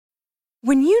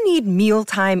When you need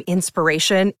mealtime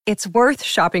inspiration, it's worth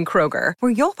shopping Kroger,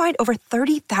 where you'll find over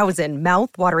 30,000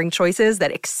 mouth-watering choices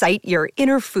that excite your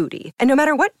inner foodie. And no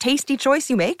matter what tasty choice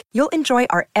you make, you'll enjoy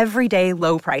our everyday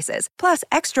low prices, plus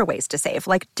extra ways to save,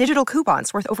 like digital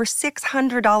coupons worth over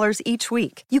 $600 each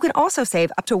week. You can also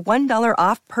save up to $1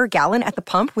 off per gallon at the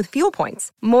pump with fuel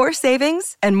points. More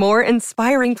savings and more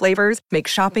inspiring flavors make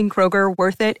shopping Kroger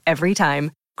worth it every time.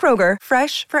 Kroger,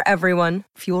 fresh for everyone.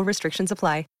 Fuel restrictions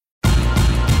apply.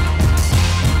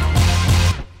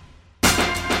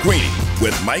 Greeny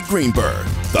with Mike Greenberg,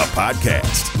 the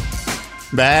podcast.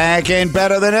 Back and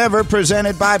better than ever,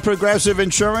 presented by Progressive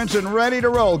Insurance and ready to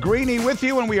roll. Greeny with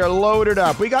you, and we are loaded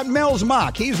up. We got Mills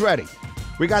Mock. He's ready.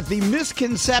 We got the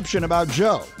misconception about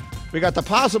Joe. We got the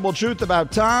possible truth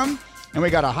about Tom. And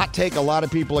we got a hot take a lot of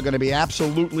people are going to be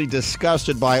absolutely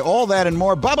disgusted by. All that and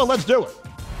more. Bubba, let's do it.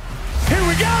 Here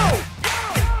we go!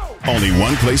 Only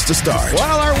one place to start.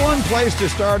 Well, our one place to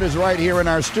start is right here in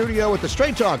our studio with the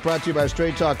Straight Talk, brought to you by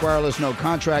Straight Talk Wireless. No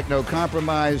contract, no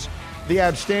compromise. The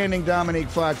outstanding Dominique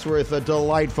Foxworth, a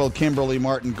delightful Kimberly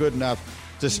Martin, good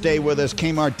enough to stay with us.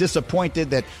 Kmart disappointed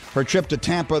that her trip to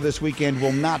Tampa this weekend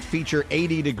will not feature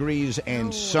 80 degrees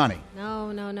and sunny.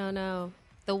 No.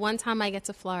 The one time I get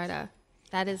to Florida,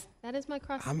 that is my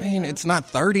cross. I mean, it's not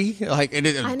 30.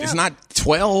 It's not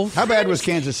 12. How bad was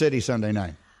Kansas City Sunday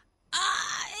night?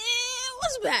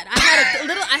 It was bad.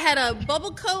 I had a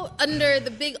bubble coat under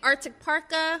the big Arctic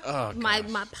parka. Oh, my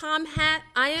palm hat.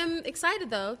 I am excited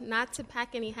though not to pack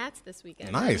any hats this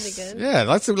weekend. Nice. Good. Yeah,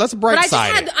 that's a bright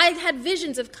side. But I had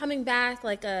visions of coming back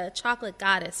like a chocolate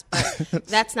goddess, but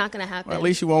that's not going to happen. Well, at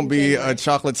least you won't be a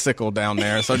chocolate sickle down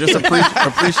there. So just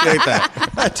appreciate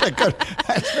that. That's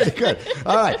pretty good.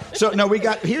 All right. So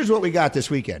here's what we got this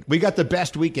weekend. We got the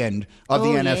best weekend of the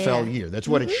NFL year. That's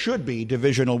what it should be.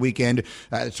 Divisional weekend.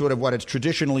 It's sort of what it's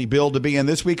traditionally billed to be. And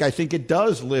this week, I think it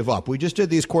does live up. We just did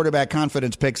these quarterback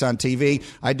confidence picks on TV.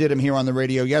 I did them here on the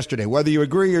radio yesterday. Whether you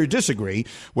agree or disagree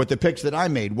with the picks that I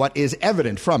made, what is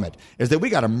evident from it is that we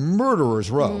got a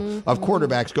murderer's row of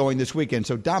quarterbacks going this weekend.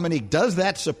 So, Dominique, does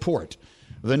that support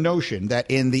the notion that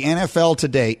in the NFL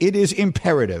today, it is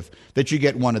imperative that you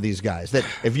get one of these guys? That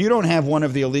if you don't have one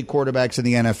of the elite quarterbacks in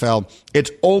the NFL,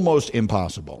 it's almost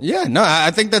impossible. Yeah, no,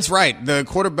 I think that's right. The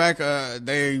quarterback,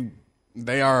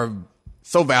 they are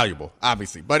so valuable,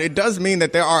 obviously. But it does mean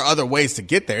that there are other ways to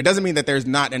get there. It doesn't mean that there's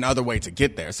not another way to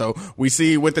get there. So we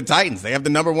see with the Titans, they have the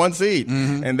number 1 seed.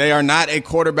 And they are not a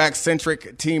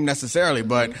quarterback-centric team necessarily,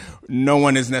 but no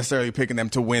one is necessarily picking them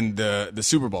to win the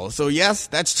Super Bowl. So, yes,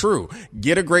 that's true.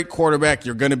 Get a great quarterback.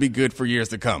 You're going to be good for years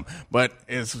to come. But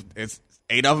it's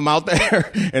 8 of them out there,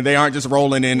 and they aren't just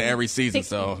rolling in every season.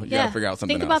 So you got to figure out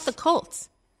something else. Think about the Colts.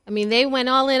 I mean, they went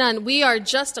all in on, we are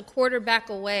just a quarterback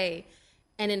away.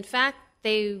 And, in fact,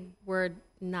 they were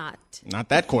not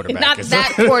that quarterback. Not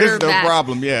that quarterback. No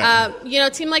problem, yeah.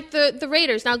 A team like the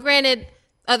Raiders. Now, granted,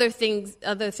 other things.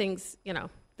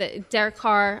 Derek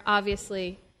Carr,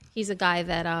 obviously, he's a guy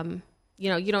that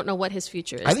you don't know what his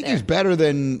future is. I think he's better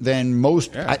than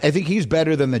most. Yeah. I think he's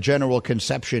better than the general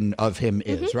conception of him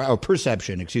is, right? Or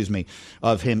perception,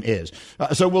 of him is.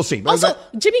 So we'll see. Also,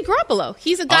 Jimmy Garoppolo.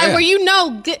 He's a guy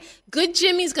where good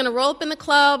Jimmy's going to roll up in the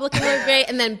club looking really great,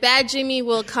 and then bad Jimmy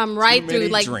will come right through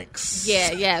like drinks.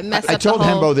 Mess up. I told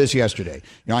Hembo this yesterday.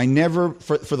 I never,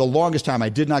 for the longest time, I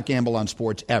did not gamble on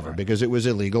sports ever because it was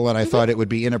illegal, and I thought it would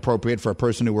be inappropriate for a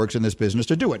person who works in this business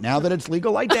to do it. Now that it's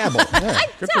legal, I dabble. I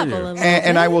dabble.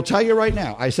 And I will tell you right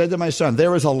now, I said to my son,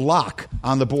 there was a lock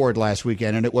on the board last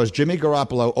weekend, and it was Jimmy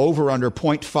Garoppolo over under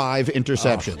 0.5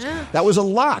 interceptions. Oh. Yeah. That was a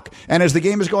lock. And as the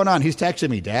game is going on, he's texting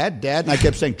me, Dad, and I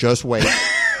kept saying, just wait.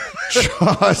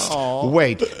 Just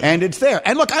wait. And it's there.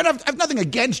 And look, I have nothing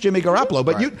against Jimmy Garoppolo,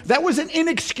 but that was an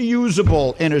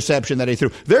inexcusable interception that he threw.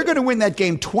 They're going to win that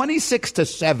game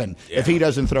 26-7 if he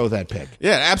doesn't throw that pick.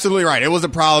 Yeah, absolutely right. It was a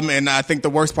problem, and I think the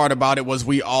worst part about it was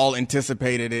we all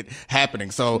anticipated it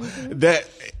happening. So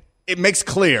it makes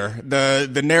clear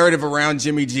the narrative around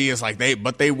Jimmy G is like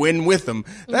they win with him.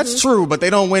 That's true, but they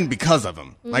don't win because of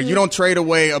him. Like you don't trade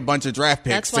away a bunch of draft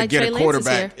picks to get a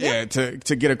quarterback.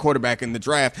 To get a quarterback in the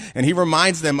draft, and he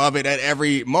reminds them of it at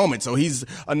every moment. So he's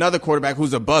another quarterback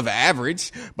who's above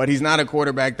average, but he's not a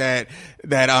quarterback that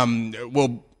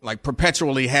will like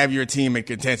perpetually have your team in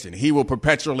contention. He will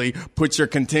perpetually put your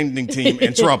contending team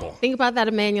in trouble. Think about that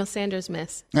Emmanuel Sanders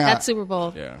miss. That Super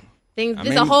Bowl. Yeah.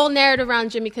 The whole narrative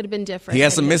around Jimmy could have been different. He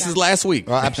had some misses last week.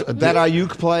 That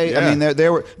Ayuk play, I mean,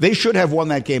 they should have won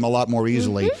that game a lot more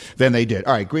easily than they did.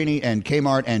 All right, Greeny and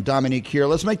Kmart and Dominique here.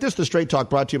 Let's make this the Straight Talk,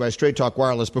 brought to you by Straight Talk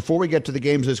Wireless. Before we get to the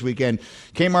games this weekend,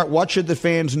 Kmart, what should the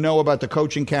fans know about the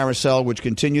coaching carousel, which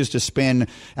continues to spin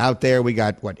out there? We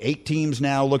got, 8 teams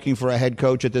now looking for a head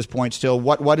coach at this point still.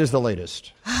 What is the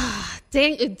latest?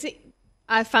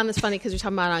 I found this funny because you're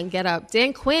talking about on Get Up.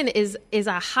 Dan Quinn is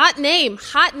a hot name.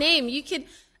 You could,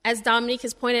 as Dominique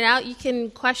has pointed out, you can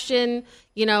question,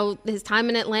 his time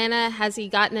in Atlanta. Has he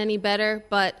gotten any better?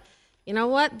 But you know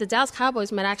what? The Dallas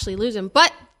Cowboys might actually lose him.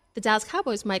 But the Dallas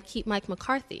Cowboys might keep Mike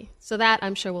McCarthy. So that,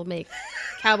 I'm sure, will make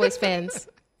Cowboys fans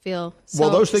feel so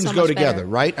well, those things so go much together, better.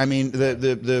 right? I mean,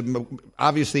 the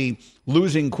obviously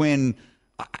losing Quinn,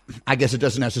 I guess it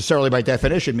doesn't necessarily by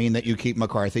definition mean that you keep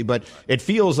McCarthy, but it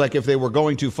feels like if they were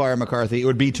going to fire McCarthy, it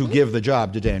would be to give the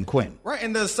job to Dan Quinn. Right,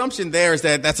 and the assumption there is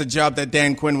that that's a job that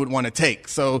Dan Quinn would want to take.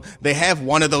 So they have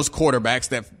one of those quarterbacks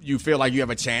that you feel like you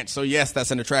have a chance. So yes, that's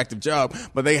an attractive job,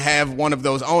 but they have one of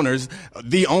those owners,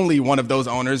 the only one of those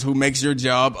owners who makes your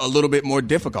job a little bit more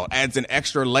difficult, adds an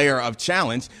extra layer of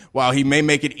challenge. While he may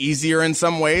make it easier in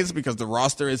some ways because the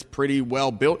roster is pretty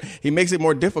well built, he makes it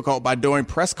more difficult by doing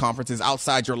press conferences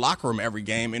outside your locker room every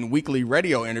game and weekly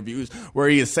radio interviews where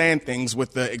he is saying things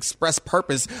with the express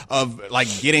purpose of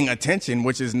getting attention,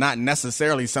 which is not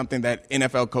necessarily something that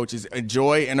NFL coaches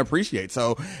enjoy and appreciate.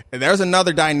 So there's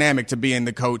another dynamic to being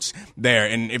the coach there.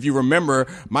 And if you remember,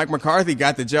 Mike McCarthy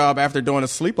got the job after doing a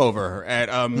sleepover at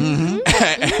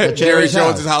Jerry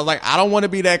Jones's house. I don't want to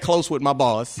be that close with my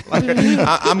boss.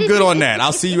 I'm good on that.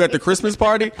 I'll see you at the Christmas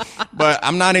party, but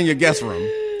I'm not in your guest room.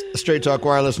 Straight Talk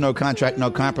Wireless, no contract,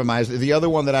 no compromise. The other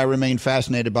one that I remain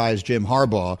fascinated by is Jim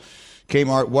Harbaugh.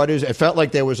 Kmart, it felt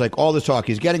like there was all this talk.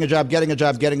 He's getting a job.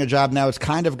 Now it's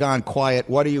kind of gone quiet.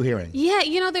 What are you hearing?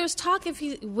 Yeah, there was talk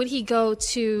would he go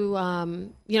to,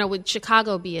 would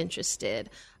Chicago be interested?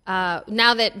 Now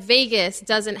that Vegas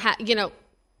doesn't have,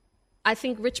 I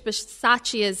think Rich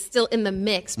Bisaccia is still in the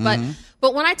mix.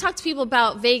 But when I talk to people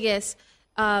about Vegas,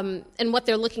 and what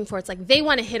they're looking for, it's they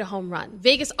want to hit a home run.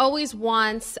 Vegas always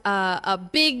wants a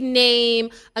big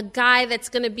name, a guy that's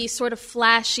going to be sort of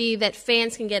flashy that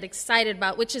fans can get excited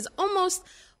about, which is almost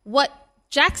what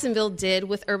Jacksonville did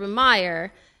with Urban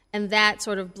Meyer, and that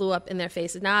sort of blew up in their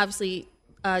faces. Now, obviously,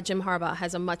 Jim Harbaugh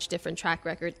has a much different track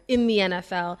record in the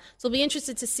NFL. So I'll be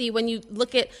interested to see when you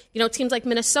look at, teams like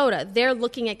Minnesota, they're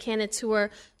looking at candidates who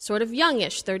are sort of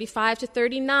youngish, 35 to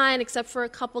 39, except for a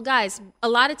couple guys. A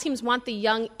lot of teams want the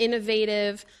young,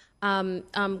 innovative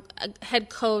head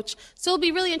coach. So it'll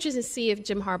be really interesting to see if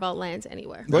Jim Harbaugh lands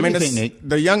anywhere. What do you think, Nate?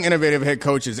 The young, innovative head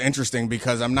coach is interesting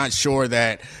because I'm not sure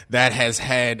that has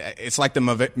had – it's like the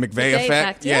McVay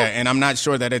effect. Yeah, and I'm not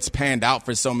sure that it's panned out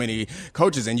for so many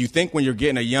coaches. And you think when you're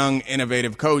getting a young,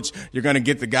 innovative coach, you're going to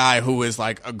get the guy who is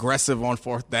aggressive on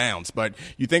fourth downs. But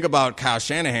you think about Kyle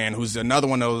Shanahan, who's another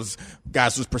one of those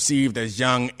guys who's perceived as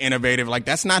young, innovative.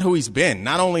 That's not who he's been.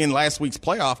 Not only in last week's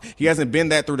playoff, he hasn't been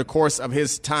that through the course of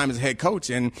his time as head coach,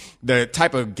 and the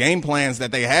type of game plans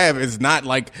that they have is not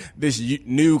this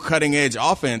new cutting edge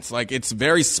offense. It's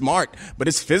very smart, but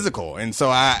it's physical. And so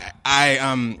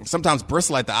I sometimes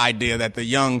bristle at the idea that the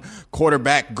young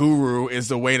quarterback guru is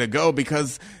the way to go,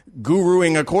 because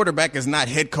guruing a quarterback is not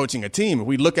head coaching a team. If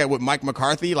we look at what Mike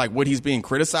McCarthy, what he's being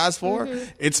criticized for,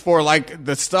 it's for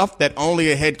the stuff that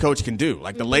only a head coach can do,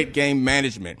 the late game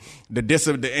management,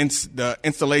 the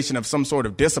installation of some sort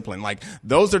of discipline.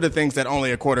 Those are the things that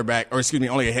only a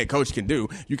head coach can do.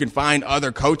 You can find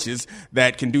other coaches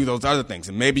that can do those other things,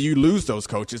 and maybe you lose those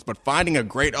coaches, but finding a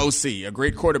great OC, a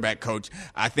great quarterback coach,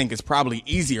 I think is probably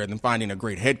easier than finding a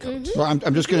great head coach. Well,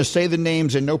 I'm just going to say the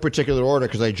names in no particular order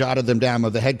because I jotted them down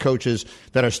of the head coaches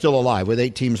that are still alive with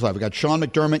 8 teams left. We got Sean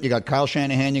McDermott, you got Kyle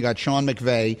Shanahan, you got Sean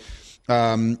McVay,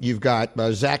 you've got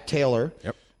Zach Taylor.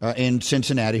 Yep. In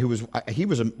Cincinnati, he was a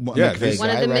McVay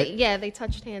guy, right? They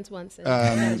touched hands once.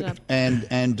 And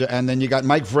then you got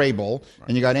Mike Vrabel,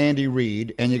 and you got Andy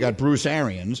Reid, and you got Bruce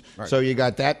Arians. Right. So you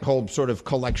got that whole sort of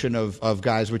collection of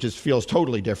guys, which feels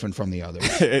totally different from the others.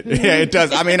 It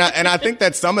does. I mean, and I think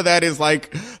that some of that is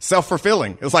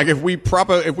self-fulfilling. It's if we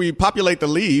populate the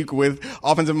league with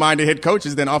offensive-minded head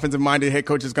coaches, then offensive-minded head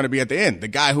coach is going to be at the end. The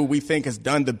guy who we think has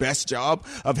done the best job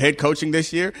of head coaching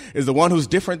this year is the one who's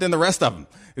different than the rest of them.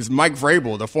 Is Mike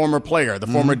Vrabel, the former player, the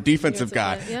former defensive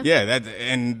guy.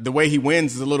 And the way he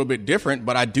wins is a little bit different,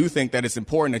 but I do think that it's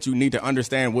important that you need to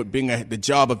understand what the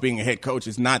job of being a head coach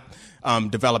is not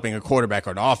developing a quarterback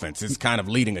or an offense. It's kind of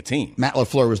leading a team. Matt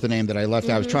LaFleur was the name that I left.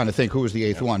 I was trying to think who was the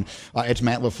eighth one. It's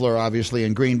Matt LaFleur, obviously,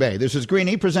 in Green Bay. This is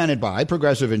Greeny, presented by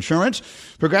Progressive Insurance.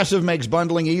 Progressive makes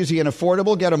bundling easy and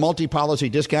affordable. Get a multi-policy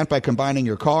discount by combining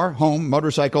your car, home,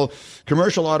 motorcycle,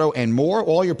 commercial auto, and more.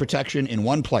 All your protection in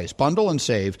one place. Bundle and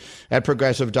save at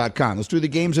Progressive.com. Let's do the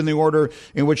games in the order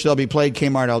in which they'll be played.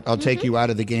 Kmart, I'll take you out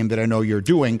of the game that I know you're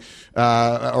doing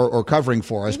or covering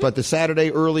for us. But the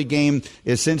Saturday early game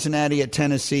is Cincinnati at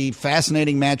Tennessee.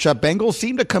 Fascinating matchup. Bengals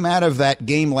seem to come out of that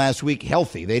game last week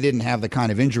healthy. They didn't have the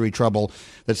kind of injury trouble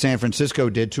that San Francisco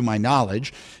did, to my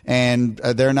knowledge. And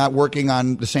they're not working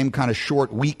on the same kind of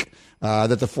short week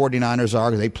that the 49ers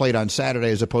are. They played on Saturday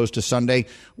as opposed to Sunday.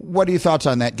 What are your thoughts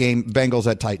on that game, Bengals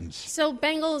at Titans? So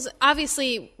Bengals,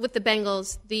 obviously with the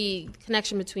Bengals, the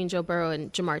connection between Joe Burrow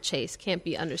and Jamar Chase can't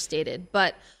be understated.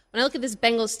 But when I look at this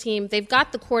Bengals team, they've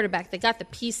got the quarterback, they got the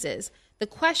pieces. The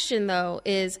question, though,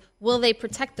 is will they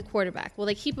protect the quarterback? Will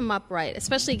they keep him upright,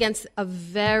 especially against a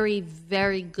very,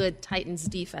 very good Titans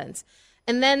defense?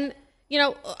 And then,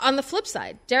 on the flip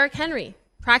side, Derrick Henry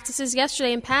practices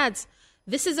yesterday in pads.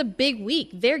 This is a big week.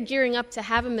 They're gearing up to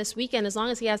have him this weekend as long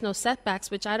as he has no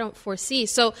setbacks, which I don't foresee.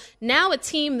 So now a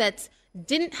team that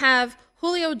didn't have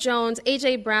Julio Jones,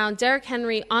 A.J. Brown, Derrick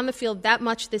Henry on the field that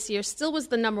much this year, still was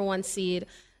the number one seed,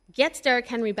 gets Derrick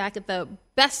Henry back at the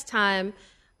best time.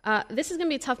 This is going to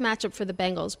be a tough matchup for the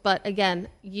Bengals. But, again,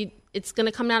 it's going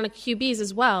to come down to QBs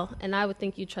as well, and I would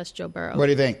think you trust Joe Burrow. What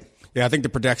do you think? Yeah, I think the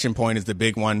protection point is the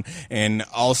big one. And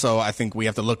also, I think we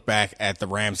have to look back at the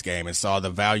Rams game and saw the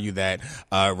value that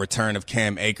return of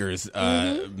Cam Akers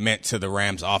meant to the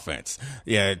Rams offense.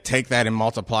 Yeah, take that and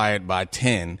multiply it by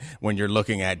 10 when you're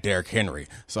looking at Derrick Henry.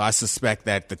 So I suspect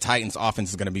that the Titans offense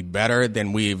is going to be better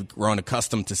than we've grown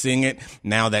accustomed to seeing it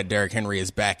now that Derrick Henry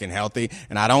is back and healthy.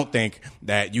 And I don't think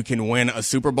that you can win a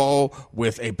Super Bowl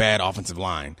with a bad offensive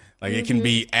line. Like, it can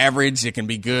be average, it can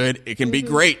be good, it can be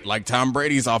great, like Tom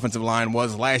Brady's offensive line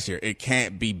was last year. It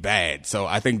can't be bad. So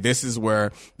I think this is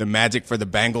where the magic for the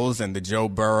Bengals and the Joe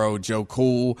Burrow, Joe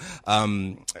Cool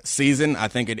season, I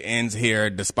think it ends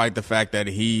here, despite the fact that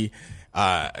he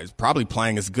is probably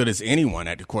playing as good as anyone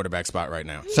at the quarterback spot right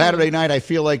now. Saturday night, I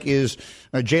feel like, is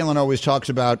Jalen always talks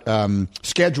about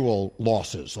schedule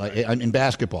losses like in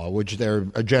basketball, which there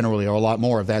generally are a lot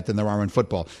more of that than there are in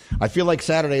football. I feel like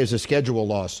Saturday is a schedule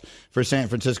loss for San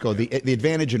Francisco. The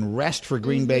advantage in rest for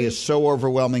Green Bay is so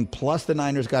overwhelming, plus the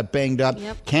Niners got banged up.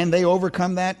 Yep. Can they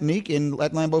overcome that, Neek,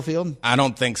 at Lambeau Field? I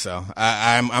don't think so.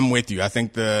 I'm with you. I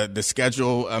think the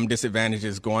schedule disadvantage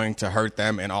is going to hurt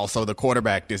them, and also the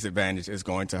quarterback disadvantage is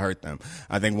going to hurt them.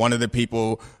 I think one of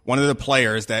the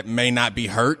players that may not be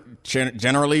hurt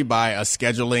generally by a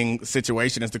scheduling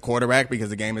situation is the quarterback,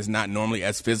 because the game is not normally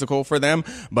as physical for them.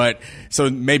 But so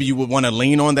maybe you would want to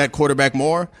lean on that quarterback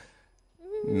more.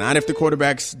 Not if the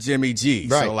quarterback's Jimmy G.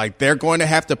 Right. So, they're going to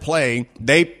have to play.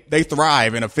 They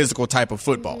thrive in a physical type of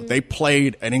football. They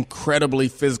played an incredibly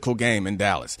physical game in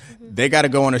Dallas. They got to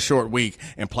go on a short week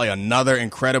and play another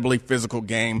incredibly physical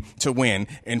game to win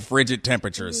in frigid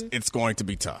temperatures. It's going to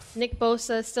be tough. Nick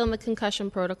Bosa still in the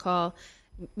concussion protocol.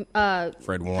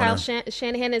 Fred Warner. Kyle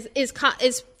Shanahan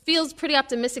feels pretty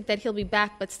optimistic that he'll be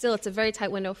back, but still it's a very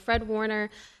tight window. Fred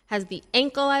Warner has the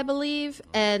ankle, I believe,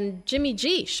 and Jimmy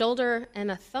G, shoulder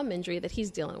and a thumb injury that he's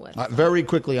dealing with. Very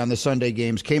quickly on the Sunday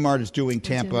games, Kmart is doing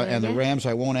Tampa and the Rams.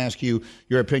 I won't ask you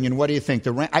your opinion. What do you think?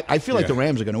 I feel like the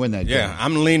Rams are going to win that game. Yeah,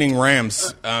 I'm leaning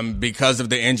Rams because of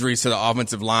the injuries to the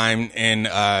offensive line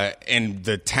and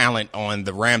the talent on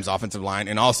the Rams offensive line,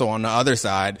 and also on the other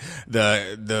side,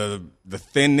 the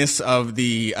thinness of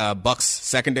the Bucs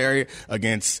secondary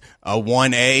against a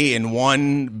 1A and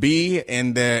 1B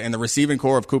in the receiving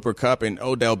core of Cooper Kupp and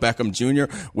Odell Beckham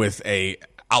Jr. with a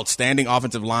outstanding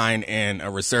offensive line and a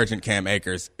resurgent Cam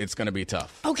Akers. It's going to be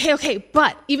tough. Okay.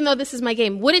 But even though this is my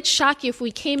game, would it shock you if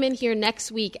we came in here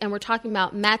next week and we're talking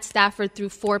about Matt Stafford threw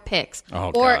 4 picks?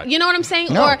 Oh, or, God. you know what I'm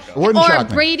saying? No, or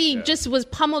Brady just was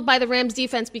pummeled by the Rams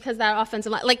defense because of that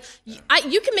offensive line.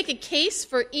 You can make a case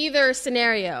for either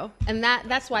scenario, and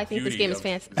that's why I think this game is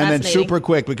fascinating. And then super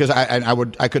quick, because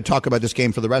I could talk about this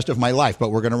game for the rest of my life, but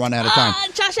we're going to run out of time.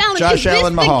 Josh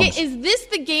Allen, Mahomes. Is this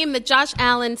the game that Josh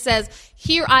Allen says,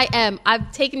 here I am,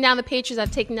 I've taken down the Patriots, I've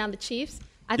taken down the Chiefs?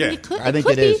 I think it could. I think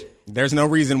it is. There's no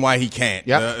reason why he can't.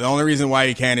 Yep. The only reason why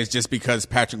he can is just because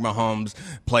Patrick Mahomes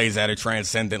plays at a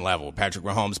transcendent level. Patrick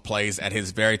Mahomes plays at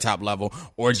his very top level,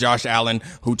 or Josh Allen,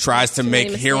 who tries to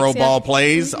make hero ball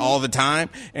plays all the time.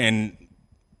 And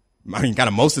I mean, kind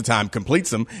of most of the time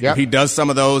completes them. Yep. If he does some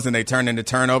of those and they turn into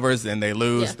turnovers and they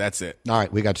lose, that's it. All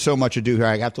right, we got so much to do here.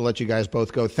 I have to let you guys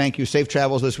both go. Thank you. Safe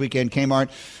travels this weekend, Kmart.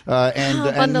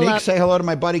 And Nick, say hello to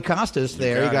my buddy Costas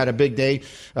there. He got a big day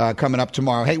coming up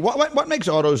tomorrow. Hey, what makes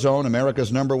AutoZone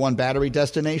America's #1 battery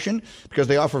destination? Because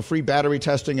they offer free battery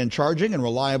testing and charging and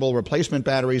reliable replacement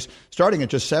batteries starting at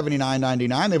just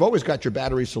 $79.99. They've always got your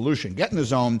battery solution. Get in the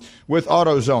zone with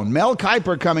AutoZone. Mel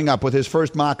Kiper coming up with his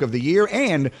first mock of the year,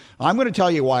 and I'm going to tell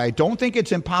you why I don't think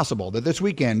it's impossible that this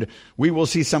weekend we will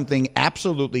see something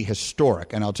absolutely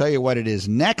historic. And I'll tell you what it is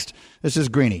next. This is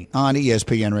Greeny on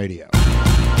ESPN Radio.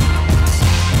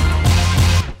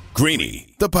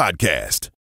 Greeny, the podcast.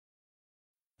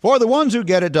 For the ones who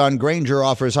get it done, Grainger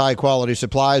offers high-quality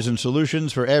supplies and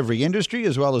solutions for every industry,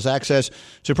 as well as access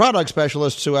to product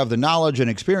specialists who have the knowledge and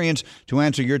experience to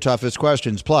answer your toughest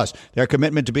questions. Plus, their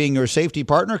commitment to being your safety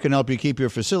partner can help you keep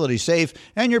your facility safe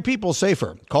and your people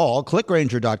safer. Call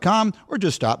clickgrainger.com or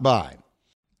just stop by.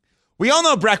 We all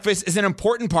know breakfast is an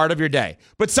important part of your day,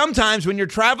 but sometimes when you're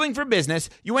traveling for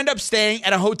business, you end up staying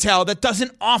at a hotel that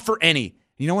doesn't offer any.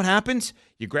 You know what happens?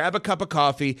 You grab a cup of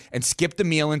coffee and skip the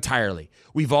meal entirely.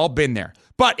 We've all been there.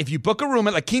 But if you book a room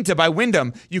at La Quinta by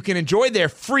Wyndham, you can enjoy their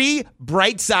free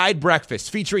Bright Side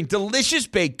breakfast featuring delicious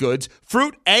baked goods,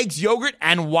 fruit, eggs, yogurt,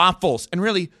 and waffles. And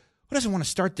really, who doesn't want to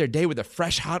start their day with a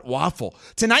fresh hot waffle?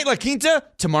 Tonight, La Quinta,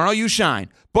 tomorrow you shine.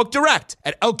 Book direct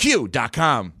at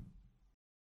lq.com.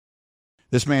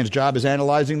 This man's job is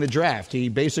analyzing the draft. He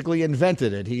basically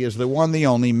invented it. He is the one, the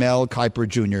only Mel Kiper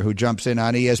Jr., who jumps in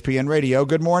on ESPN Radio.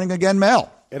 Good morning again,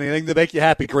 Mel. Anything to make you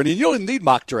happy, Greeny. You don't need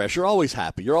mock drafts. You're always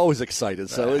happy. You're always excited.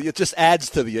 So it just adds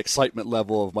to the excitement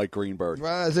level of Mike Greenberg.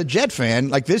 Well, as a Jet fan,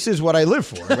 this is what I live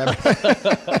for.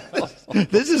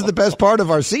 This is the best part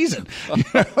of our season.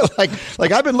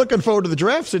 I've been looking forward to the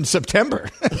draft since September.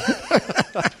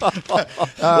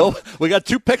 Well, we got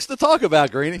 2 picks to talk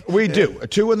about, Greeny. We do.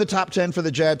 2 in the top 10 for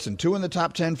the Jets and 2 in the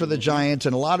top 10 for the Giants,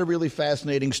 and a lot of really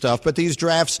fascinating stuff. But these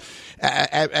drafts,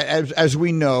 as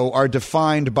we know, are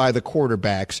defined by the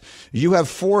quarterbacks. You have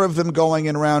 4 of them going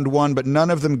in round 1, but none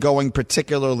of them going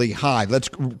particularly high. Let's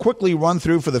quickly run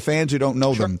through for the fans who don't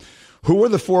know them. Who are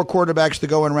the 4 quarterbacks to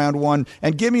go in round 1?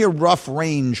 And give me a rough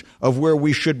range of where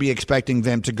we should be expecting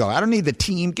them to go. I don't need the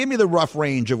team. Give me the rough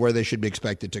range of where they should be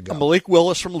expected to go. Malik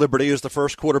Willis from Liberty is the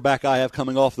first quarterback I have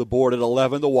coming off the board at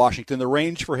 11 to Washington. The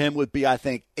range for him would be, I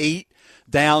think, 8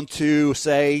 down to,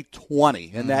 say,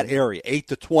 20 in that area, 8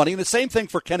 to 20. And the same thing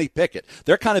for Kenny Pickett.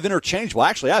 They're kind of interchangeable.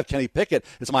 Actually, I have Kenny Pickett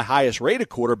as my highest-rated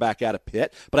quarterback out of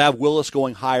Pitt, but I have Willis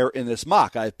going higher in this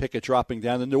mock. I have Pickett dropping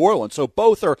down to New Orleans. So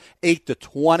both are 8 to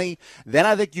 20. Then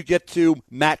I think you get to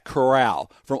Matt Corral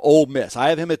from Ole Miss. I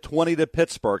have him at 20 to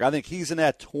Pittsburgh. I think he's in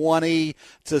that 20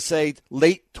 to, say,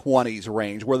 late 20s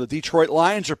range, where the Detroit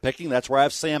Lions are picking. That's where I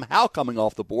have Sam Howell coming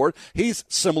off the board. He's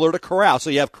similar to Corral. So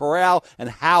you have Corral and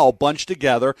Howell bunched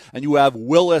together, and you have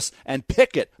Willis and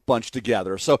Pickett bunched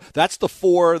together. So that's the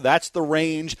 4. That's the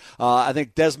range. I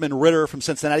think Desmond Ridder from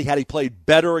Cincinnati, had he played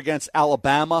better against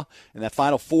Alabama in that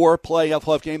Final Four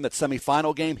playoff game, that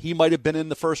semifinal game, he might have been in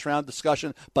the first-round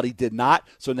discussion, but he did not.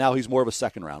 So now he's more of a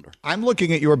second-rounder. I'm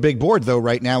looking at your big board, though,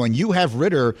 right now, and you have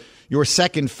Ridder your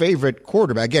second favorite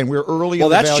quarterback. Again, we're early. Well,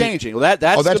 that's changing. Well,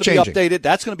 that's going to be updated.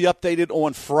 That's going to be updated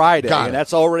on Friday, and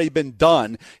that's already been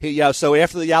done. So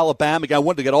after the Alabama game, I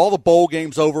wanted to get all the bowl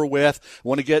games over with. I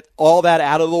want to get all that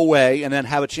out of the way, and then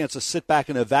have a chance to sit back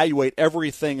and evaluate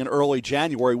everything in early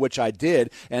January, which I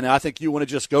did. And I think you want to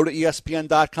just go to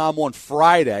ESPN.com on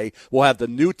Friday. We'll have the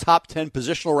new top 10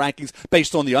 positional rankings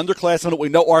based on the underclassmen that we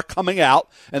know are coming out,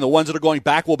 and the ones that are going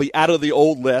back will be out of the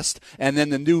old list. And then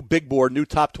the new big board, new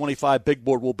top 25 big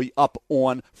board, will be up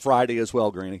on Friday as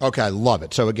well, Greeny. Okay, I love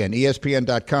it. So again,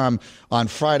 ESPN.com on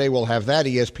Friday. We'll have that.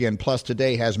 ESPN Plus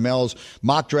today has Mel's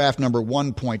mock draft number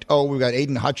 1.0. We've got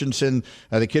Aiden Hutchinson,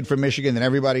 the kid from Michigan that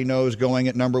everybody knows, going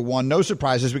at number 1. No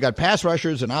surprises. We got pass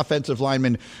rushers and offensive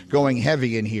linemen going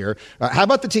heavy in here. How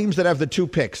about the teams that have the 2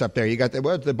 picks up there? You got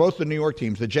both the New York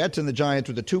teams, the Jets and the Giants,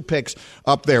 with the 2 picks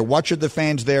up there. What should the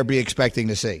fans there be expecting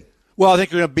to see? Well, I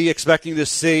think we're going to be expecting to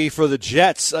see for the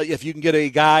Jets, if you can get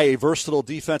a versatile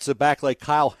defensive back like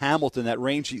Kyle Hamilton, that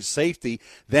rangy safety,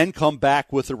 then come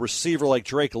back with a receiver like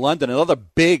Drake London, another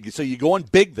big. So you're going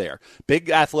big there.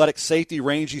 Big athletic safety,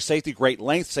 rangy safety, great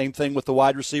length. Same thing with the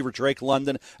wide receiver Drake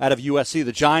London out of USC.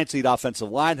 The Giants need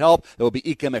offensive line help. There will be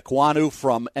Ike Mekwonu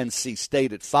from NC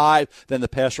State at 5. Then the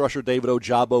pass rusher David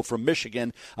Ojabo from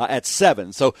Michigan at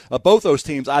 7. So both those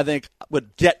teams, I think,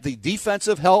 would get the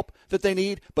defensive help that they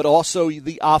need, but also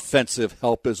the offensive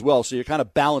help as well. So you're kind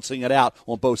of balancing it out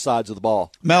on both sides of the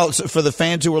ball. Mel, so for the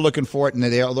fans who are looking for it, and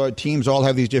the teams all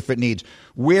have these different needs,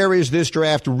 where is this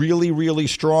draft really, really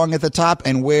strong at the top,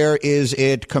 and where is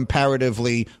it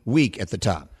comparatively weak at the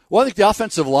top? Well, I think the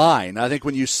offensive line, I think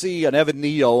when you see an Evan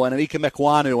Neal and an Ike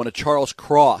Mekwanu and a Charles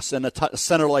Cross and a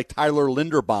center like Tyler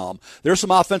Linderbaum, there's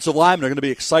some offensive linemen that are going to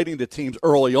be exciting to teams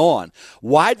early on.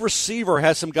 Wide receiver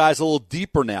has some guys a little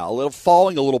deeper now,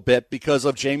 falling a little bit because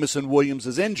of Jamison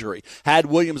Williams' injury. Had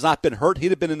Williams not been hurt,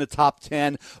 he'd have been in the top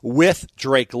 10 with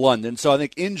Drake London. So I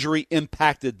think injury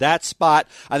impacted that spot.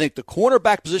 I think the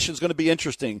cornerback position is going to be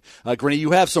interesting. Greeny,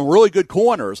 you have some really good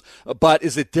corners, but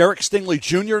is it Derek Stingley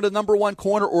Jr. the number one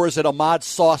corner, or is it Ahmad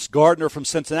Sauce Gardner from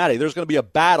Cincinnati? There's going to be a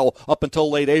battle up until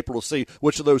late April to see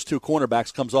which of those two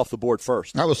cornerbacks comes off the board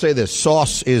first. I will say this.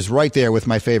 Sauce is right there with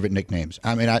my favorite nicknames.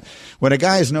 I mean, when a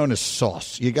guy is known as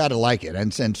Sauce, you got to like it.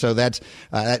 And so that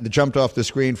jumped off the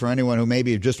screen for anyone who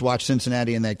maybe just watched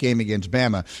Cincinnati in that game against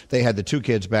Bama. They had the two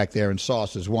kids back there, and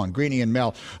Sauce is one. Greeny and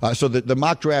Mel. So the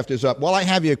mock draft is up. Well, I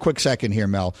have you a quick second here,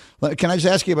 Mel. Can I just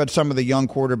ask you about some of the young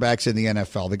quarterbacks in the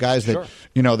NFL, the guys that,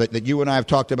 sure, that you and I have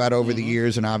talked about over the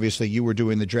years, and obviously you were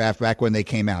doing the draft back when they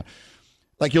came out.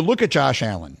 Like, you look at Josh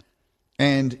Allen,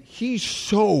 and he's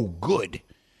so good.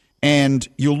 And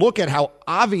you look at how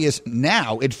obvious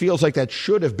now it feels like that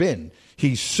should have been.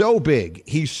 He's so big.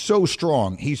 He's so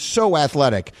strong. He's so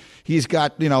athletic. He's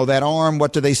got, that arm.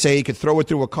 What do they say? He could throw it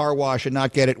through a car wash and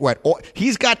not get it wet.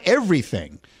 He's got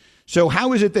everything. So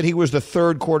how is it that he was the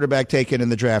third quarterback taken in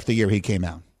the draft the year he came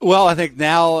out? Well, I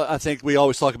think we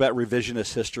always talk about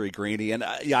revisionist history, Greeny, and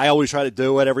I always try to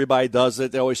do it. Everybody does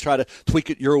it. They always try to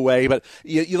tweak it your way. But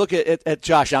you look at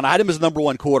Josh Allen. I had him as number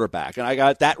one quarterback, and I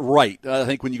got that right. I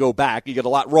think when you go back, you get a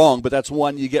lot wrong, but that's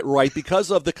one you get right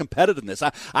because of the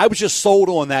competitiveness. I was just sold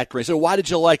on that, Greeny. So why did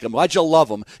you like him? Why'd you love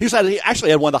him? He actually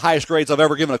had one of the highest grades I've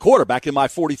ever given a quarterback in my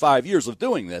 45 years of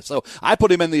doing this. So I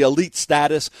put him in the elite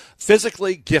status.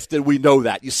 Physically gifted, we know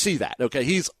that. You see that, okay?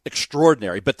 He's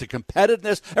extraordinary. But the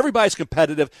competitiveness, everybody's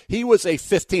competitive. He was a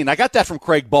 15. I got that from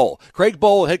Craig Bohl. Craig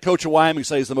Bohl, head coach of Wyoming,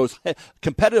 says he's the most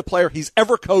competitive player he's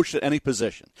ever coached at any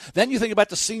position. Then you think about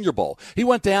the Senior Bowl. He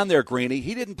went down there, Greeny.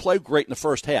 He didn't play great in the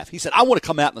first half. He said, I want to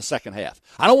come out in the second half.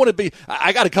 I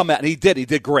got to come out. And he did. He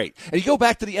did great. And you go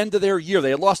back to the end of their year.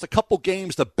 They had lost a couple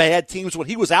games to bad teams when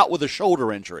he was out with a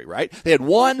shoulder injury, right? They had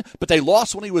won, but they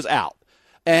lost when he was out.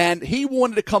 And he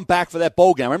wanted to come back for that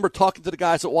bowl game. I remember talking to the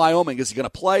guys at Wyoming. Is he going to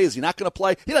play? Is he not going to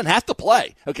play? He doesn't have to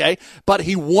play, okay? But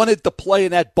he wanted to play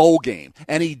in that bowl game.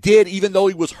 And he did, even though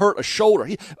he was hurt a shoulder.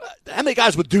 How many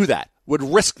guys would do that? Would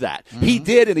risk that? Mm-hmm. He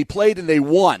did, and he played, and they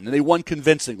won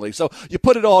convincingly. So you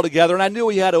put it all together, and I knew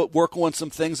he had to work on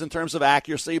some things in terms of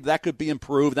accuracy, but that could be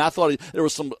improved. And I thought there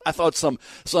was some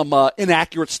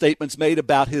inaccurate statements made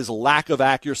about his lack of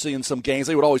accuracy in some games.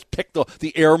 They would always pick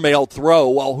the airmail throw.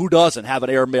 Well, who doesn't have an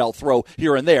airmail throw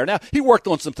here and there? Now, he worked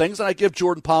on some things, and I give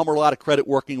Jordan Palmer a lot of credit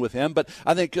working with him, but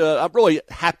I think I'm really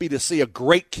happy to see a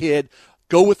great kid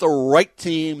go with the right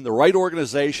team, the right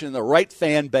organization, the right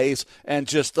fan base, and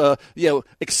just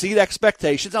exceed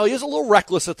expectations. Now, he is a little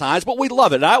reckless at times, but we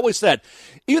love it. And I always said,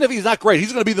 even if he's not great,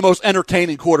 he's going to be the most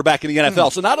entertaining quarterback in the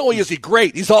NFL. So not only is he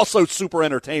great, he's also super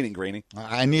entertaining, Greeny.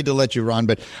 I need to let you run,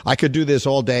 but I could do this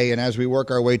all day. And as we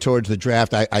work our way towards the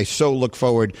draft, I so look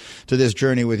forward to this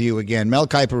journey with you again. Mel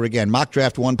Kiper again, Mock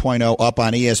Draft 1.0 up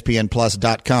on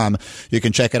ESPNplus.com. You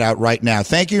can check it out right now.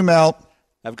 Thank you, Mel.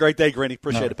 Have a great day, Greeny.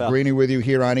 Appreciate it, pal. Greeny with you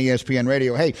here on ESPN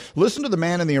Radio. Hey, listen to the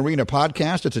Man in the Arena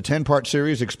podcast. It's a 10-part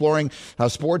series exploring how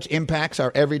sports impacts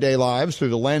our everyday lives through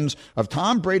the lens of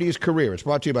Tom Brady's career. It's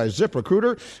brought to you by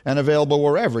ZipRecruiter and available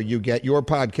wherever you get your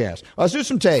podcast. Let's do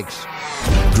some takes.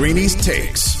 Greeny's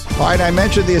Takes. All right, I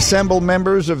mentioned the assembled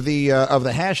members of the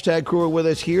hashtag crew are with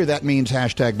us here. That means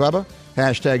hashtag Bubba,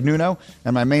 hashtag Nuno,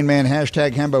 and my main man,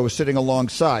 hashtag Hembo, is sitting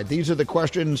alongside. These are the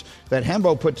questions that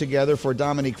Hembo put together for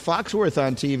Dominique Foxworth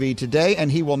on TV today,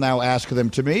 and he will now ask them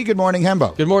to me. Good morning,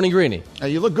 Hembo. Good morning, Greeny.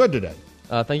 You look good today.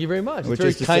 Thank you very much. It's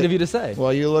very kind of you to say.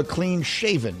 Well, you look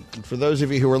clean-shaven. And for those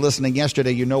of you who were listening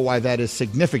yesterday, you know why that is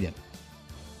significant.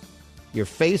 Your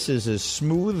face is as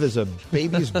smooth as a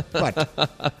baby's butt,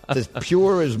 as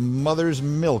pure as mother's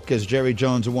milk, as Jerry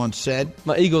Jones once said.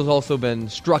 My ego's also been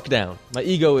struck down. My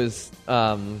ego has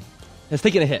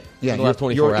taken a hit in the last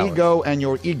 24 hours. Your ego and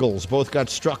your Eagles both got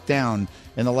struck down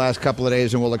in the last couple of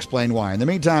days, and we'll explain why. In the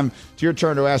meantime, it's your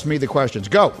turn to ask me the questions.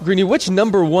 Go. Greeny, which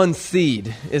number one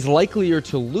seed is likelier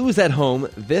to lose at home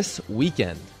this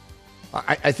weekend?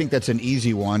 I think that's an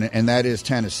easy one, and that is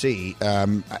Tennessee.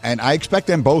 And I expect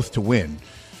them both to win.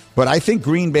 But I think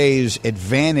Green Bay's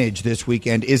advantage this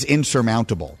weekend is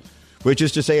insurmountable. which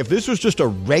is to say if this was just a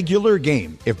regular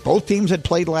game, if both teams had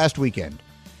played last weekend,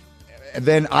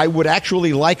 then I would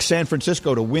actually like San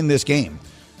Francisco to win this game.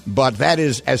 But that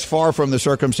is as far from the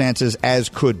circumstances as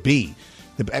could be.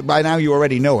 By now you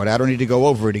already know it. I don't need to go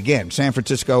over it again. San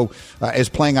Francisco is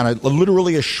playing on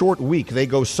literally a short week. They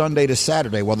go Sunday to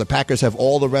Saturday while the Packers have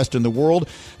all the rest in the world.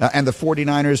 And the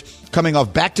 49ers coming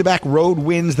off back-to-back road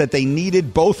wins that they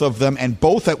needed, both of them, and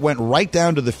both that went right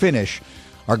down to the finish,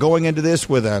 are going into this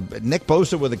with a Nick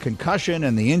Bosa with a concussion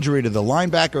and the injury to the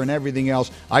linebacker and everything else.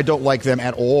 I don't like them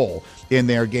at all in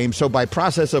their game. So by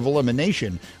process of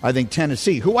elimination, I think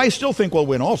Tennessee, who I still think will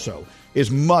win also, is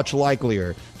much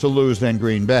likelier to lose than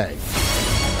Green Bay.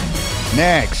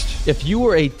 Next. If you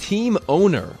were a team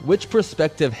owner, which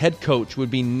prospective head coach would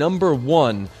be number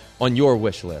one on your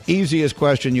wish list? Easiest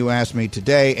question you asked me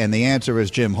today, and the answer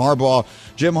is Jim Harbaugh.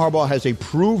 Jim Harbaugh has a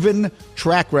proven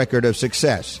track record of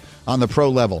success on the pro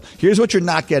level. Here's what you're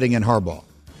not getting in Harbaugh.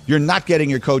 You're not getting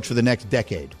your coach for the next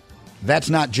decade. That's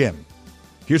not Jim.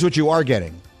 Here's what you are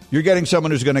getting. You're getting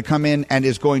someone who's going to come in and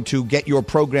is going to get your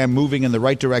program moving in the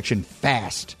right direction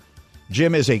fast.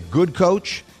 Jim is a good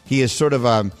coach. He is sort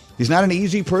of he's not an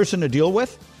easy person to deal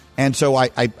with. And so I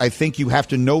think you have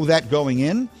to know that going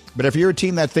in. But if you're a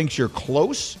team that thinks you're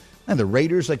close, and the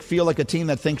Raiders feel like a team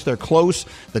that thinks they're close.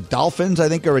 The Dolphins, I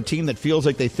think, are a team that feels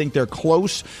like they think they're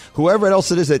close. Whoever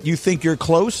else it is that you think you're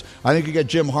close, I think you get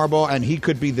Jim Harbaugh, and he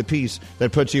could be the piece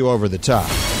that puts you over the top.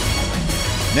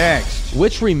 Next.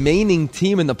 Which remaining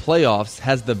team in the playoffs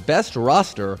has the best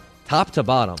roster, top to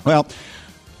bottom? Well,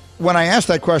 when I asked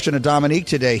that question to Dominique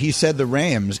today, he said the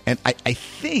Rams, and I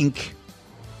think...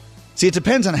 See, it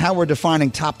depends on how we're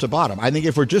defining top to bottom. I think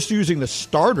if we're just using the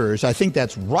starters, I think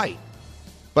that's right.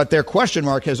 But their question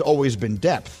mark has always been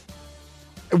depth.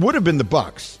 It would have been the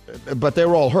Bucs, but they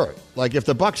were all hurt. Like if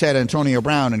the Bucs had Antonio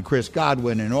Brown and Chris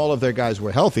Godwin and all of their guys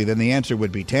were healthy, then the answer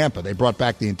would be Tampa. They brought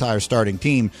back the entire starting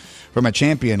team from a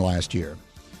champion last year.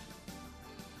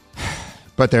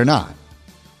 But they're not.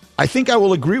 I think I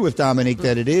will agree with Dominique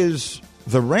that it is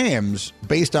the Rams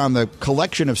based on the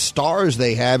collection of stars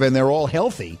they have, and they're all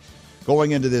healthy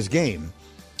going into this game.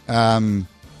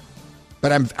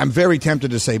 But I'm very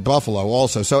tempted to say Buffalo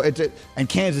also. So and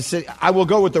Kansas City. I will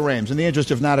go with the Rams in the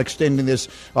interest of not extending this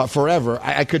forever.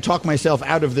 I could talk myself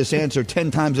out of this answer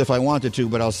 10 times if I wanted to,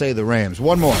 but I'll say the Rams.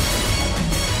 One more.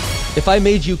 If I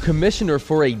made you commissioner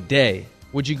for a day,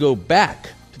 would you go back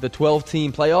to the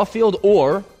 12-team playoff field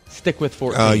or stick with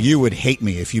 14? You would hate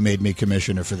me if you made me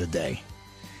commissioner for the day.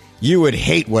 You would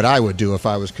hate what I would do if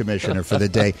I was commissioner for the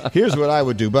day. Here's what I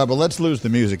would do, Bubba. Let's lose the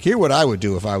music. Here's what I would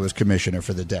do if I was commissioner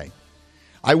for the day.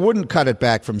 I wouldn't cut it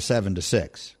back from 7 to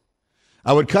 6.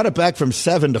 I would cut it back from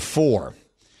 7 to 4.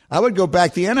 I would go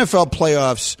back. The NFL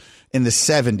playoffs in the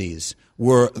 70s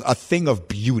were a thing of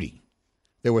beauty.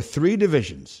 There were 3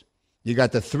 divisions. You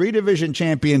got the 3 division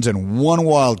champions and 1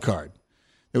 wild card.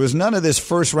 There was none of this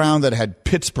first round that had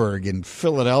Pittsburgh and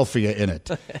Philadelphia in it.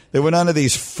 There were none of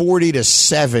these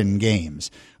 40-7 games.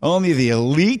 Only the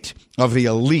elite of the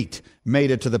elite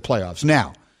made it to the playoffs.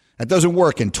 Now, that doesn't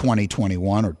work in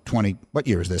 2021 or what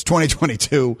year is this?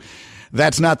 2022.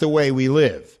 That's not the way we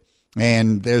live.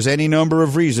 And there's any number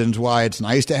of reasons why it's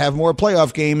nice to have more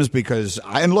playoff games because,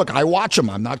 I watch them.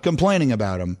 I'm not complaining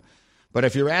about them. But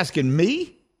if you're asking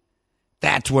me,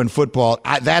 that's when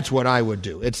that's what I would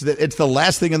do. It's the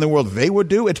last thing in the world they would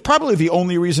do. It's probably the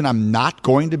only reason I'm not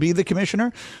going to be the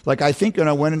commissioner. Like I think,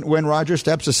 when Roger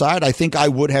steps aside, I think I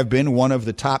would have been one of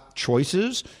the top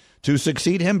choices to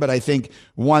succeed him, but I think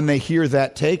when they hear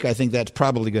that take, I think that's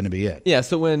probably going to be it. Yeah,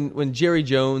 so when Jerry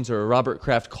Jones or Robert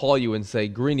Kraft call you and say,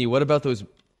 Greeny, what about those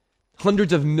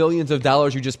hundreds of millions of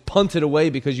dollars you just punted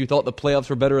away because you thought the playoffs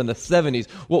were better in the 70s,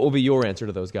 what will be your answer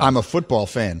to those guys? I'm a football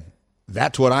fan.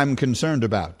 That's what I'm concerned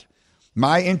about.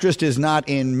 My interest is not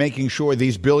in making sure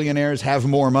these billionaires have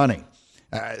more money.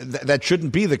 That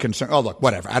shouldn't be the concern. Oh, look,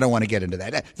 whatever. I don't want to get into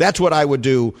that. That's what I would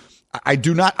do.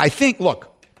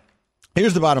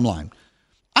 Here's the bottom line.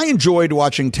 I enjoyed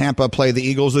watching Tampa play the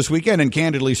Eagles this weekend, and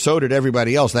candidly, so did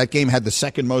everybody else. That game had the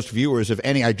second most viewers of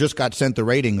any. I just got sent the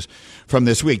ratings from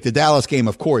this week. The Dallas game,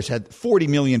 of course, had 40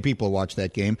 million people watch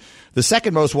that game. The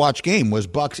second most watched game was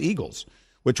Bucs-Eagles,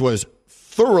 which was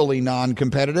thoroughly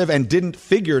non-competitive and didn't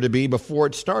figure to be before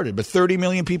it started. But 30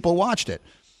 million people watched it.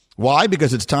 Why?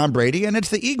 Because it's Tom Brady and it's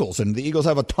the Eagles, and the Eagles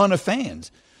have a ton of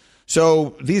fans.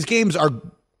 So these games are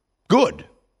good,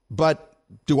 but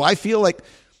do I feel like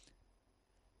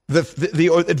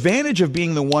the advantage of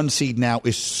being the 1 seed now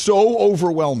is so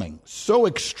overwhelming, so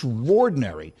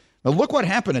extraordinary? Now, look what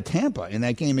happened at Tampa in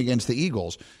that game against the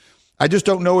Eagles. I just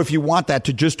don't know if you want that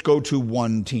to just go to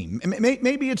one team.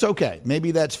 Maybe it's okay.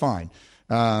 Maybe that's fine.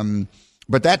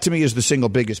 But that to me is the single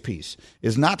biggest piece.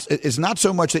 Is not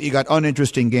so much that you got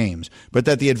uninteresting games, but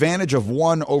that the advantage of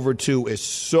 1 over 2 is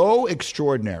so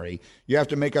extraordinary, you have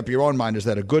to make up your own mind. Is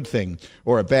that a good thing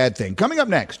or a bad thing? Coming up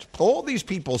next, all these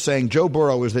people saying Joe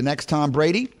Burrow is the next Tom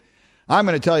Brady. I'm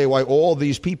going to tell you why all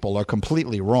these people are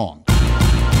completely wrong.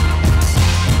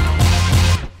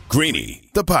 Greeny,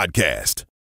 the podcast.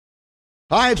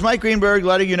 Hi, it's Mike Greenberg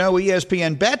letting you know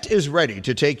ESPN Bet is ready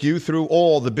to take you through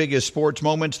all the biggest sports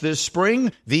moments this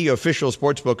spring. The official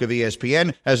sportsbook of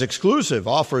ESPN has exclusive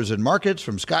offers and markets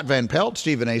from Scott Van Pelt,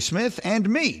 Stephen A. Smith, and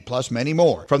me, plus many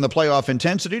more. From the playoff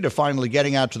intensity to finally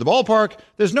getting out to the ballpark,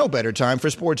 there's no better time for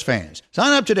sports fans.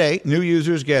 Sign up today. New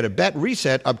users get a bet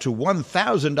reset up to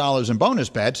 $1,000 in bonus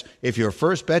bets if your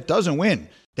first bet doesn't win.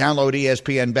 Download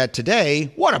ESPN Bet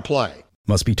today. What a play.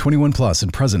 Must be 21 plus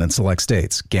and present in select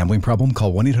states. Gambling problem?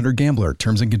 Call 1-800-GAMBLER.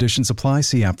 Terms and conditions apply.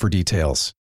 See app for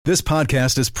details. This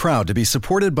podcast is proud to be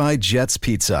supported by Jets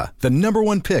Pizza, the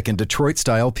 #1 pick in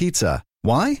Detroit-style pizza.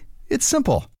 Why? It's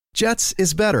simple. Jets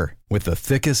is better. With the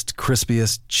thickest,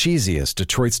 crispiest, cheesiest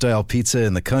Detroit-style pizza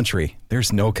in the country,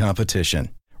 there's no competition.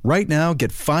 Right now,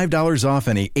 get $5 off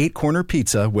any 8-corner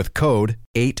pizza with code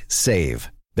 8SAVE.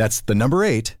 That's the number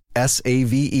 8,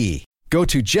 SAVE. Go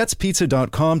to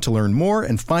jetspizza.com to learn more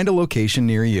and find a location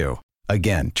near you.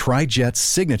 Again, try Jet's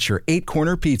signature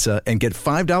 8-corner pizza and get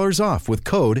 $5 off with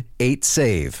code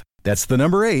 8SAVE. That's the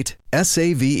number 8,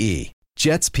 SAVE.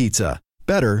 Jet's Pizza.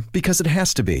 Better because it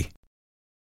has to be.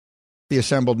 The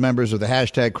assembled members of the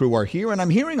hashtag crew are here, and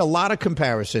I'm hearing a lot of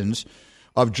comparisons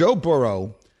of Joe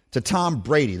Burrow to Tom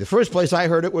Brady. The first place I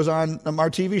heard it was on our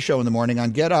TV show in the morning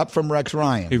on Get Up from Rex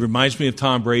Ryan. He reminds me of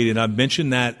Tom Brady, and I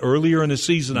mentioned that earlier in the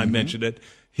season. I mentioned it,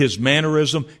 his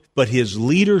mannerism, but his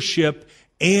leadership,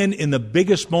 and in the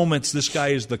biggest moments, this guy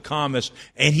is the calmest,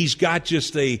 and he's got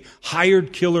just a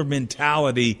hired killer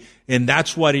mentality, and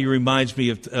that's what he reminds me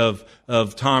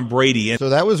of Tom Brady. So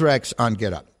that was Rex on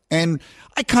Get Up, and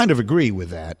I kind of agree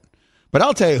with that, but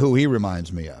I'll tell you who he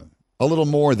reminds me of, a little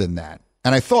more than that,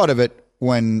 and I thought of it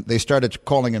when they started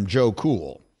calling him Joe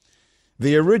Cool.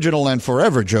 The original and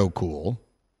forever Joe Cool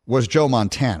was Joe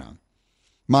Montana.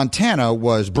 Montana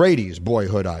was Brady's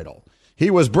boyhood idol. He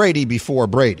was Brady before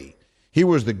Brady. He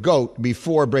was the GOAT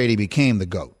before Brady became the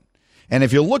GOAT. And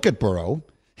if you look at Burrow,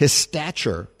 his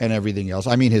stature and everything else,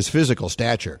 I mean his physical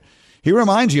stature, he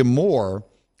reminds you more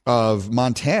of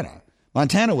Montana.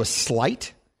 Montana was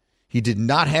slight. He did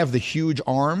not have the huge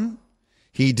arm.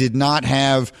 He did not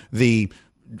have the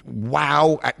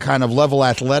wow kind of level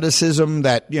athleticism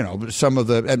that, you know, some of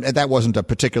the, and that wasn't a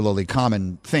particularly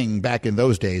common thing back in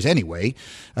those days anyway,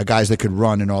 guys that could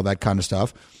run and all that kind of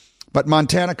stuff. But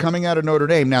Montana coming out of Notre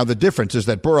Dame, now the difference is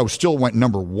that Burrow still went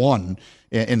number 1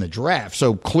 in the draft,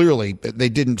 so clearly they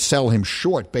didn't sell him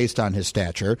short based on his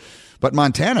stature. But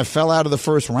Montana fell out of the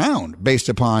first round based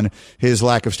upon his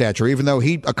lack of stature, even though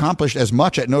he accomplished as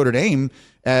much at Notre Dame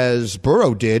as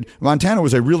Burrow did. Montana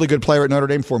was a really good player at Notre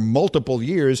Dame for multiple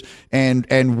years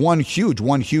and won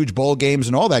huge bowl games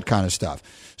and all that kind of stuff.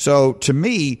 So to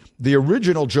me, the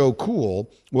original Joe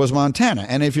Cool was Montana.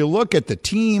 And if you look at the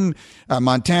team,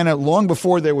 Montana, long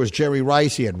before there was Jerry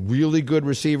Rice, he had really good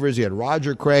receivers. He had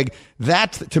Roger Craig.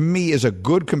 That, to me, is a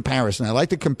good comparison. I like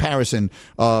the comparison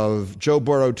of Joe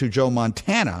Burrow to Joe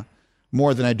Montana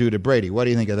more than I do to Brady. What do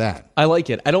you think of that? I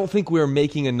like it. I don't think we're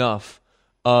making enough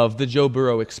of the Joe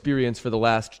Burrow experience for the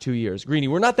last 2 years. Greeny,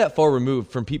 we're not that far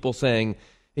removed from people saying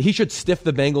he should stiff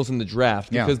the Bengals in the draft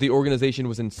because the organization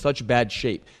was in such bad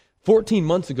shape. 14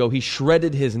 months ago, he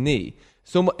shredded his knee.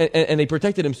 And they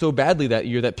protected him so badly that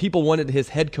year that people wanted his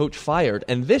head coach fired.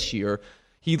 And this year,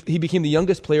 he became the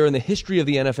youngest player in the history of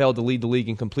the NFL to lead the league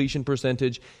in completion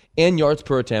percentage and yards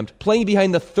per attempt, playing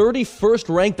behind the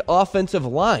 31st ranked offensive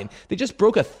line. They just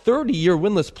broke a 30-year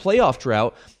winless playoff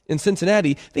drought in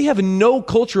Cincinnati. They have no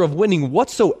culture of winning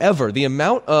whatsoever. The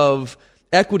amount of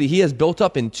equity he has built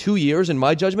up in 2 years, in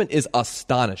my judgment, is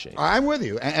astonishing. I'm with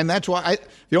you. And that's why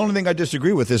the only thing I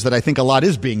disagree with is that I think a lot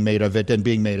is being made of it and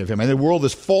being made of him. And the world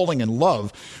is falling in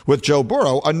love with Joe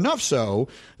Burrow, enough so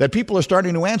that people are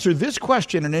starting to answer this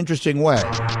question in an interesting way.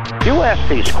 You ask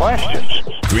these questions.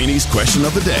 Greeny's question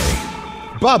of the day.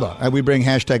 Bubba, and we bring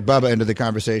hashtag Bubba into the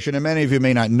conversation, and many of you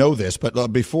may not know this,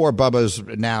 but before Bubba's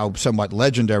now somewhat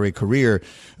legendary career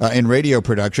in radio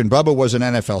production, Bubba was an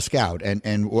NFL scout,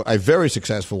 and a very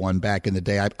successful one back in the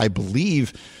day. I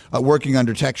believe working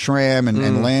under Tex Schramm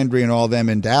and Landry and all them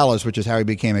in Dallas, which is how he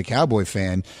became a Cowboy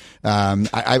fan.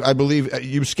 I believe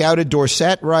you scouted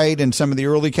Dorsett, right, and some of the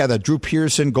early Drew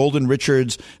Pearson, Golden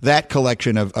Richards, that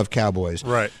collection of Cowboys.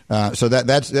 Right. So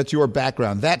that's your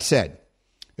background. That said,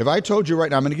 if I told you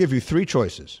right now, I'm going to give you 3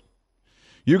 choices.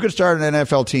 You could start an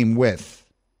NFL team with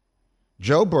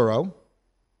Joe Burrow,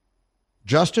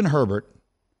 Justin Herbert,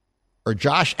 or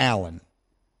Josh Allen,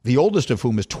 the oldest of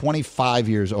whom is 25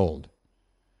 years old.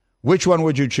 Which one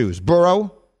would you choose?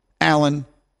 Burrow, Allen,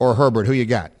 or Herbert? Who you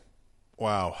got?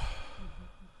 Wow.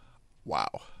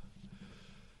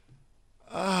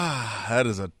 That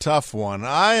is a tough one.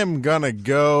 I am going to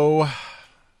go...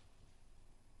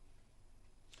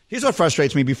 Here's what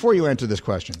frustrates me before you answer this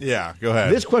question. Yeah, go ahead.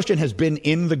 This question has been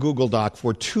in the Google Doc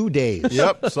for 2 days.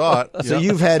 Yep, saw it. So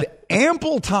you've had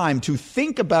ample time to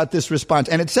think about this response.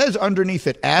 And it says underneath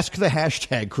it, ask the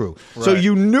hashtag crew. Right. So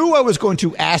you knew I was going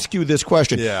to ask you this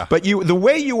question. Yeah. But the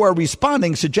way you are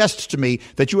responding suggests to me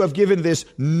that you have given this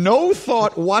no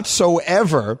thought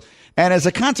whatsoever. And as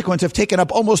a consequence, have taken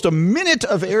up almost a minute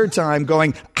of airtime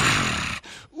going,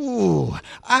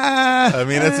 I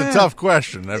mean, it's a tough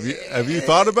question. Have you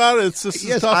thought about it? It's just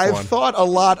a tough one. I've thought a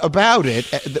lot about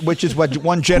it, which is what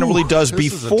one generally does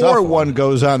before one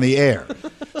goes on the air.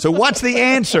 So what's the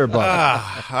answer, Bud?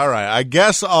 All right. I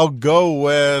guess I'll go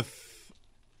with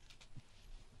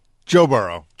Joe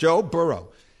Burrow. Joe Burrow.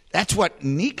 That's what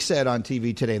Neek said on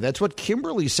TV today. That's what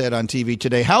Kimberly said on TV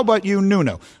today. How about you,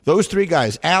 Nuno? Those three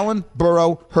guys, Allen,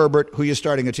 Burrow, Herbert, who you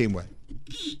starting a team with?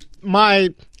 My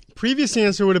previous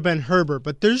answer would have been Herbert,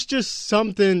 but there's just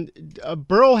something.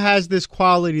 Burrow has this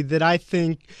quality that I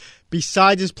think,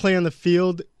 besides his play on the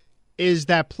field, is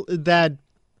that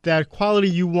quality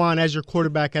you want as your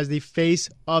quarterback, as the face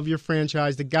of your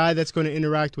franchise, the guy that's going to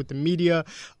interact with the media,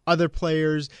 other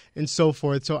players, and so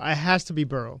forth. So it has to be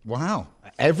Burrow. Wow.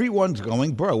 Everyone's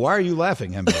going Burrow. Why are you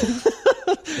laughing, Hembo?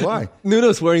 Why?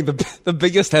 Nuno's wearing the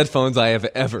biggest headphones I have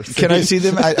ever seen. Can I see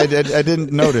them? I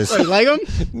didn't notice. You like them?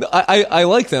 No, I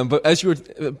like them, but as you were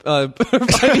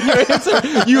providing your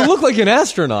answer, you look like an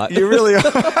astronaut. You really are.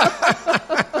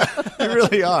 You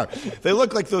really are. They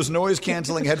look like those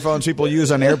noise-canceling headphones people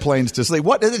use on airplanes to sleep.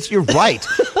 What? You're right.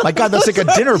 My God, that's like a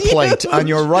dinner plate on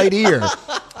your right ear.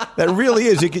 That really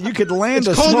is. You could land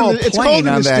a small plane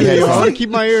on that headphone. I want to keep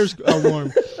my ears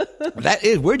warm. That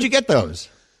is. Where'd you get those?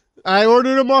 I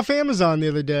ordered them off Amazon the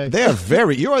other day. They are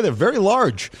they're very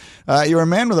large. You're a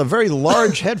man with a very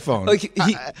large headphone.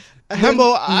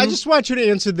 Hembo, I just want you to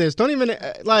answer this. Don't even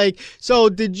so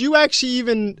did you actually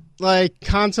even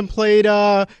contemplate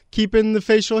keeping the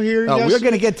facial hair? Oh, we're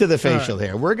going to get to the facial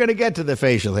hair. We're going to get to the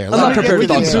facial hair. I'm not prepared to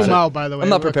talk about it. Out, by the way. I'm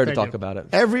not prepared to talk about it.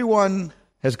 Everyone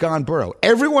has gone Burrow.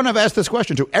 Everyone I've asked this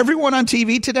question to. Everyone on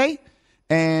TV today,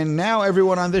 and now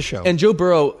everyone on this show. And Joe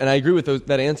Burrow, and I agree with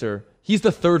that answer, he's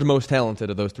the third most talented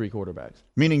of those three quarterbacks.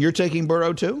 Meaning you're taking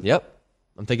Burrow too? Yep.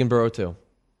 I'm taking Burrow too.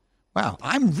 Wow.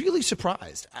 I'm really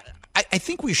surprised. I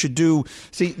think we should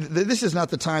this is not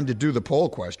the time to do the poll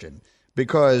question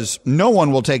because no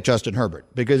one will take Justin Herbert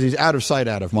because he's out of sight,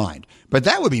 out of mind. But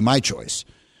that would be my choice.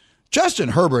 Justin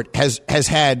Herbert has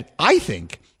had, I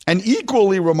think, an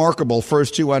equally remarkable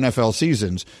first two NFL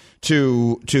seasons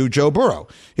to Joe Burrow.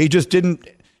 He just didn't.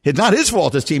 It's not his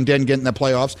fault his team didn't get in the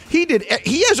playoffs.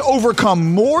 He has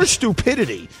overcome more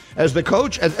stupidity as the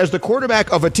coach, as the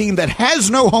quarterback of a team that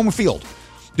has no home field.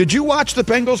 Did you watch the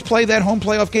Bengals play that home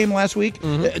playoff game last week?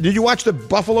 Mm-hmm. Did you watch the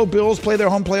Buffalo Bills play their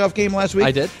home playoff game last week?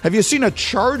 I did. Have you seen a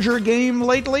Charger game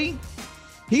lately?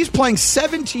 He's playing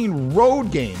 17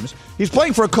 road games. He's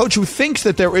playing for a coach who thinks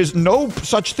that there is no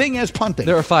such thing as punting.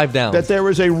 There are 5 downs. That there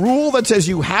is a rule that says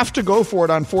you have to go for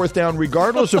it on 4th down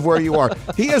regardless of where you are.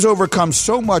 He has overcome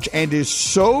so much and is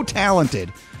so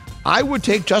talented. I would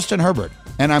take Justin Herbert,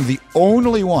 and I'm the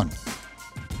only one.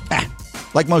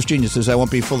 Like most geniuses, I won't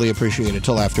be fully appreciated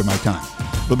till after my time.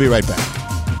 We'll be right back.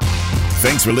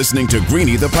 Thanks for listening to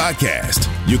Greeny the podcast.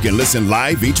 You can listen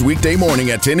live each weekday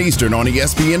morning at 10 Eastern on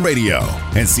ESPN Radio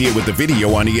and see it with the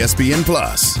video on ESPN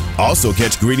Plus. Also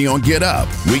catch Greeny on Get Up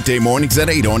weekday mornings at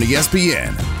 8 on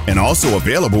ESPN and also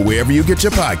available wherever you get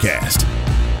your podcast.